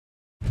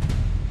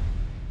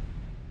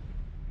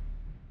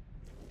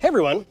Hey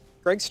everyone,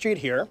 Greg Street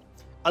here.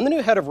 I'm the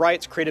new head of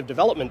Riot's creative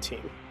development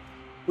team.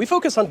 We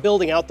focus on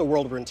building out the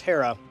world of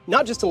Runeterra,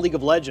 not just in League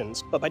of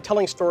Legends, but by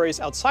telling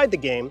stories outside the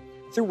game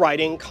through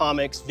writing,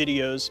 comics,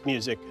 videos,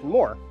 music, and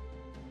more.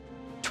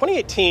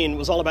 2018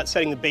 was all about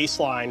setting the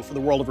baseline for the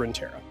world of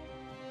Runeterra.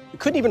 We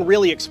couldn't even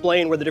really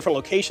explain where the different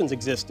locations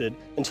existed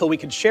until we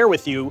could share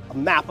with you a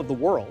map of the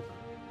world.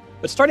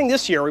 But starting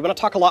this year, we want to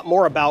talk a lot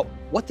more about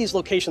what these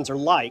locations are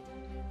like,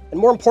 and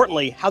more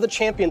importantly, how the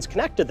champions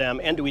connect to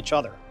them and to each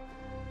other.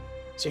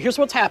 So here's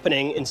what's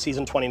happening in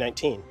Season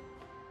 2019.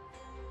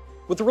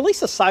 With the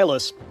release of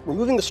Sylas, we're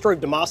moving the story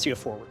of Demacia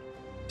forward.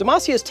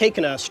 Demacia has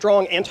taken a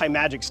strong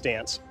anti-magic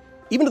stance,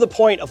 even to the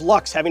point of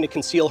Lux having to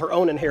conceal her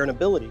own inherent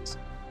abilities.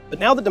 But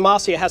now that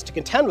Demacia has to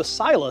contend with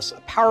Sylas,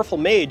 a powerful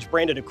mage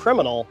branded a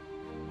criminal,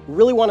 we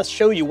really want to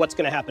show you what's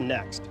going to happen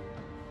next.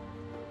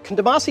 Can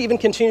Demacia even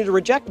continue to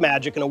reject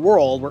magic in a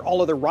world where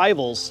all other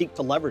rivals seek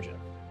to leverage it?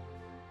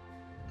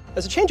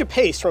 As a change of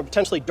pace from a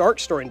potentially dark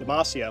story in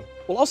Demacia,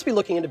 we'll also be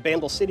looking into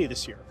Bandle City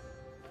this year.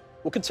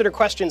 We'll consider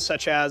questions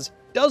such as,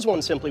 does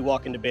one simply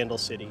walk into Bandle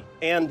City?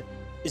 And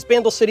is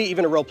Bandle City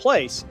even a real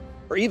place?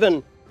 Or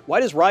even, why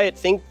does Riot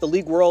think the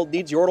League world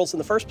needs Yordles in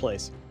the first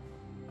place?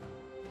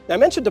 Now, I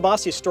mentioned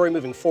Demacia's story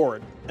moving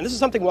forward, and this is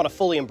something we want to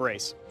fully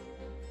embrace.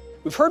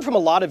 We've heard from a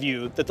lot of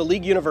you that the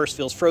League universe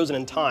feels frozen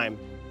in time,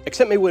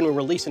 except maybe when we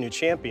release a new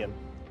champion,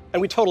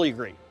 and we totally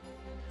agree.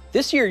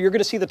 This year, you're going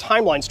to see the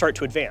timeline start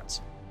to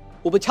advance.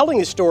 We'll be telling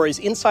these stories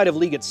inside of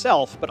League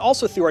itself, but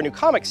also through our new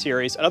comic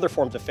series and other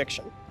forms of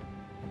fiction.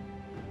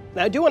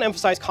 Now, I do want to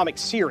emphasize comic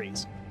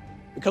series,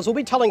 because we'll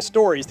be telling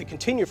stories that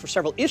continue for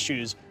several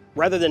issues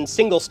rather than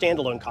single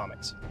standalone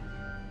comics.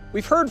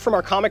 We've heard from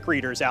our comic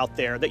readers out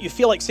there that you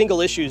feel like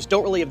single issues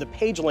don't really have the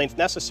page length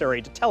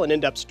necessary to tell an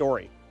in-depth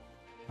story.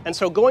 And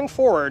so going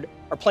forward,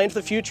 our plan for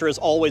the future is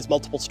always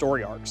multiple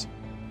story arcs.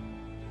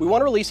 We want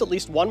to release at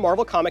least one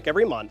Marvel comic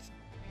every month,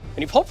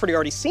 and you've hopefully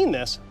already seen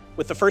this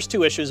with the first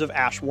two issues of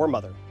Ash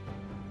Warmother.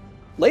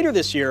 Later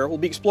this year, we'll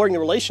be exploring the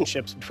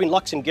relationships between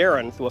Lux and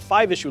Garen through a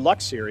 5-issue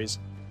Lux series,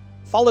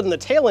 followed in the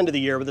tail end of the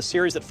year with a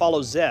series that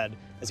follows Zed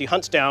as he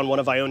hunts down one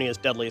of Ionia's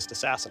deadliest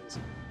assassins.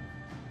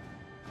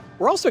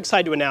 We're also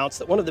excited to announce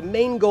that one of the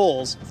main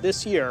goals of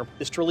this year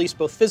is to release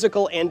both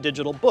physical and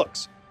digital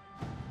books.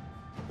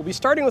 We'll be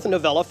starting with a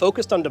novella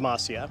focused on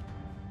Demacia,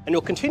 and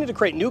we'll continue to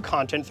create new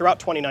content throughout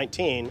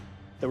 2019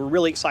 that we're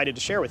really excited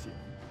to share with you.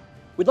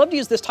 We'd love to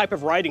use this type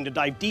of writing to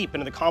dive deep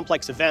into the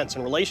complex events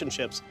and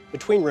relationships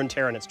between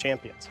Runeterra and its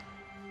champions.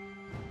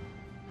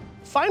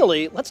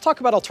 Finally, let's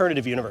talk about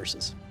alternative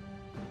universes.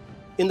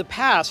 In the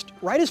past,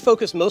 Riot has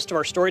focused most of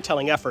our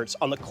storytelling efforts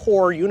on the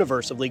core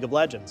universe of League of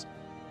Legends.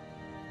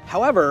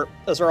 However,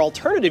 as our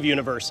alternative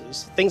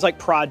universes, things like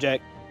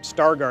Project,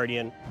 Star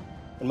Guardian,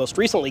 and most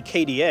recently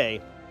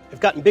KDA, have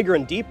gotten bigger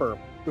and deeper,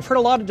 we've heard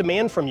a lot of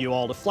demand from you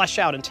all to flesh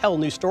out and tell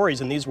new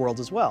stories in these worlds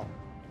as well.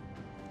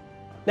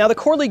 Now, the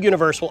core League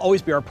universe will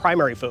always be our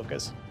primary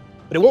focus,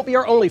 but it won't be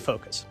our only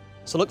focus,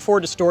 so look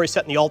forward to stories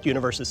set in the alt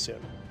universes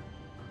soon.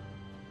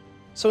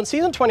 So in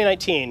Season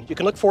 2019, you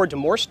can look forward to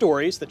more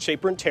stories that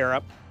shape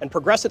Runeterra and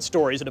progress its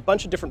stories in a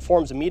bunch of different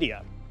forms of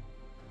media.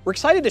 We're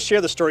excited to share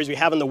the stories we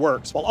have in the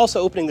works while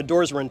also opening the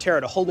doors of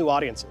Runeterra to whole new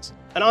audiences.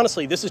 And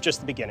honestly, this is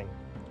just the beginning.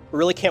 We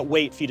really can't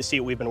wait for you to see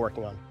what we've been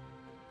working on.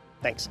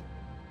 Thanks.